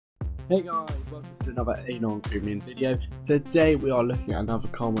Hey guys, welcome to another Anon Premium video. Today we are looking at another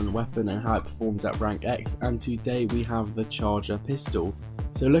common weapon and how it performs at rank X, and today we have the Charger pistol.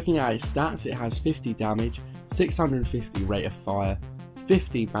 So looking at its stats, it has 50 damage, 650 rate of fire,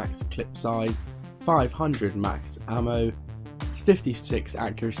 50 max clip size, 500 max ammo, 56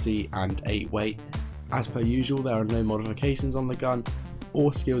 accuracy and 8 weight. As per usual, there are no modifications on the gun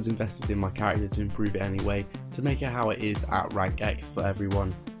or skills invested in my character to improve it anyway, to make it how it is at rank X for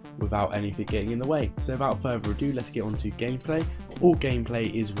everyone without anything getting in the way. So without further ado, let's get on to gameplay. All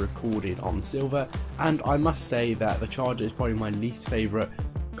gameplay is recorded on silver, and I must say that the Charger is probably my least favourite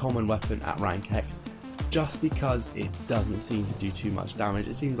common weapon at rank X, just because it doesn't seem to do too much damage.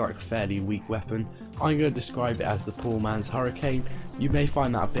 It seems like a fairly weak weapon. I'm going to describe it as the poor man's Hurricane. You may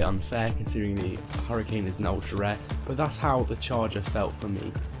find that a bit unfair considering the Hurricane is an ultra rare, but that's how the Charger felt for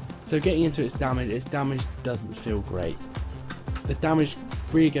me. So getting into its damage doesn't feel great. The damage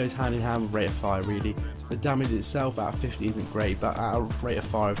really goes hand in hand with rate of fire really. The damage itself at 50 isn't great, but at a rate of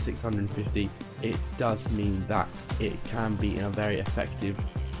fire of 650 it does mean that it can be a very effective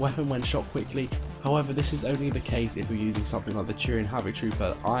weapon when shot quickly. However, this is only the case if you're using something like the Turin Havoc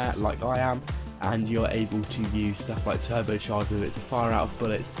Trooper like I am, and you're able to use stuff like turbocharge with it to fire out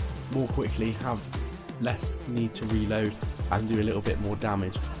bullets more quickly, have less need to reload and do a little bit more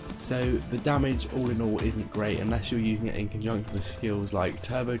damage. So the damage all in all isn't great unless you're using it in conjunction with skills like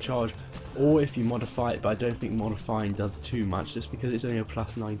turbocharge, or if you modify it, but I don't think modifying does too much just because it's only a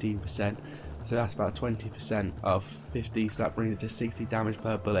plus 19%, so that's about 20% of 50, so that brings it to 60 damage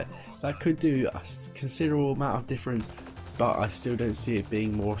per bullet. That could do a considerable amount of difference, but I still don't see it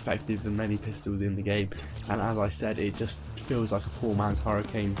being more effective than many pistols in the game, and as I said, it just feels like a poor man's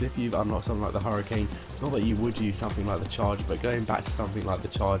Hurricane. So if you've unlocked something like the Hurricane, not that you would use something like the Charger, but going back to something like the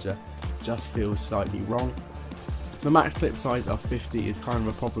Charger just feels slightly wrong. The max clip size of 50 is kind of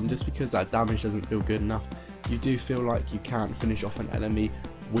a problem just because that damage doesn't feel good enough. You do feel like you can't finish off an enemy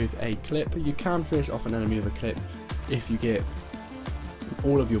with a clip. You can finish off an enemy with a clip if you get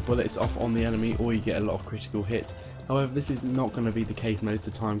all of your bullets off on the enemy or you get a lot of critical hits. However, this is not going to be the case most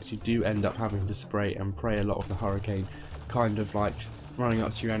of the time because you do end up having to spray and pray a lot of the Hurricane, kind of like running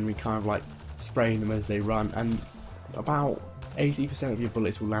up to your enemy, kind of like spraying them as they run, and about 80% of your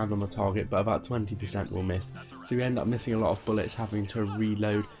bullets will land on the target, but about 20% will miss. So you end up missing a lot of bullets, having to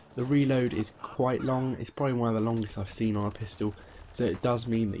reload. The reload is quite long. It's probably one of the longest I've seen on a pistol. So it does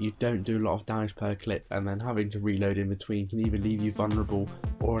mean that you don't do a lot of damage per clip, and then having to reload in between can either leave you vulnerable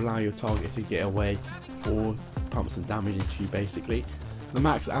or allow your target to get away or pump some damage into you basically. The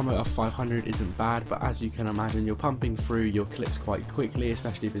max ammo of 500 isn't bad, but as you can imagine, you're pumping through your clips quite quickly,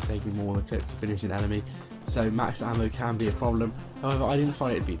 especially if it's taking more than a clip to finish an enemy. So max ammo can be a problem. However, I didn't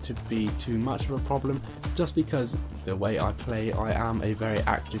find it to be too much of a problem, just because the way I play, I am a very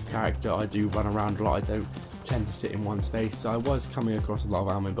active character. I do run around a lot, I don't tend to sit in one space, so I was coming across a lot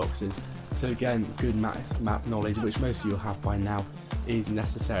of ammo boxes. So again, good map knowledge, which most of you will have by now, is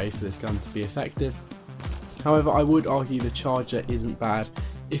necessary for this gun to be effective. However, I would argue the Charger isn't bad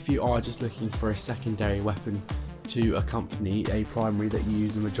if you are just looking for a secondary weapon to accompany a primary that you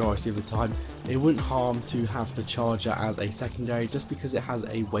use the majority of the time. It wouldn't harm to have the Charger as a secondary just because it has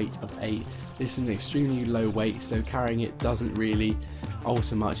a weight of 8. This is an extremely low weight, so carrying it doesn't really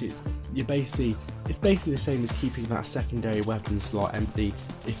alter much. It's basically the same as keeping that secondary weapon slot empty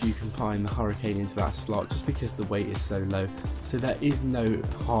if you combine the Hurricane into that slot, just because the weight is so low. So there is no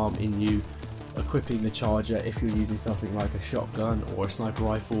harm in you equipping the Charger if you're using something like a shotgun or a sniper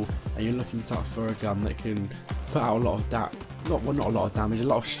rifle and you're looking for a gun that can put out a lot of damage, a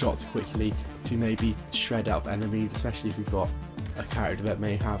lot of shots quickly to maybe shred up enemies, especially if you've got a character that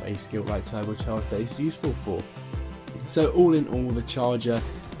may have a skill like turbocharge that is useful for. So all in all, the Charger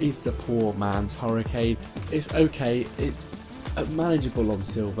is the poor man's Hurricane. It's okay, it's manageable on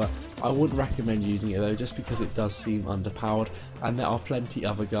silver. I wouldn't recommend using it though, just because it does seem underpowered, and there are plenty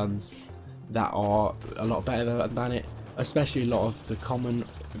other guns that are a lot better than it. Especially a lot of the common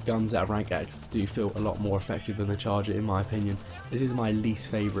guns at rank X do feel a lot more effective than the Charger in my opinion. This is my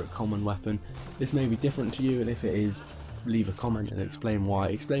least favourite common weapon. This may be different to you, and if it is, leave a comment and explain why.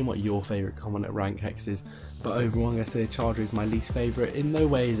 Explain what your favourite common at rank X is. But overall, I'm going to say the Charger is my least favourite. In no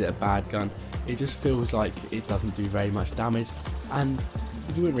way is it a bad gun, it just feels like it doesn't do very much damage, and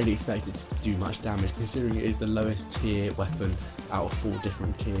you wouldn't really expect it to do much damage considering it is the lowest tier weapon out of 4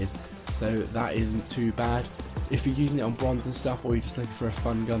 different tiers. So that isn't too bad. If you're using it on bronze and stuff, or you're just looking for a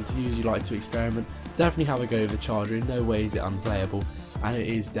fun gun to use, you like to experiment, definitely have a go with the Charger. In no way is it unplayable, and it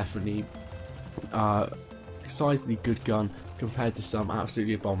is definitely decidedly good gun compared to some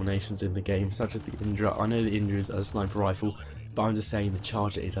absolutely abominations in the game, such as the Indra. I know the Indra is a sniper rifle, but I'm just saying the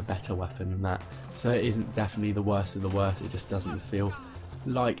Charger is a better weapon than that. So it isn't definitely the worst of the worst, it just doesn't feel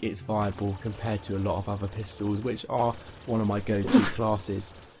like it's viable compared to a lot of other pistols, which are one of my go-to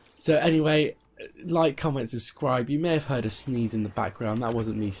classes. So anyway, like, comment, subscribe. You may have heard a sneeze in the background, that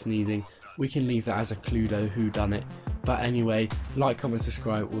wasn't me sneezing. We can leave that as a Cluedo whodunit. But anyway, like, comment,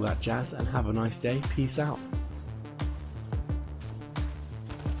 subscribe, all that jazz, and have a nice day. Peace out.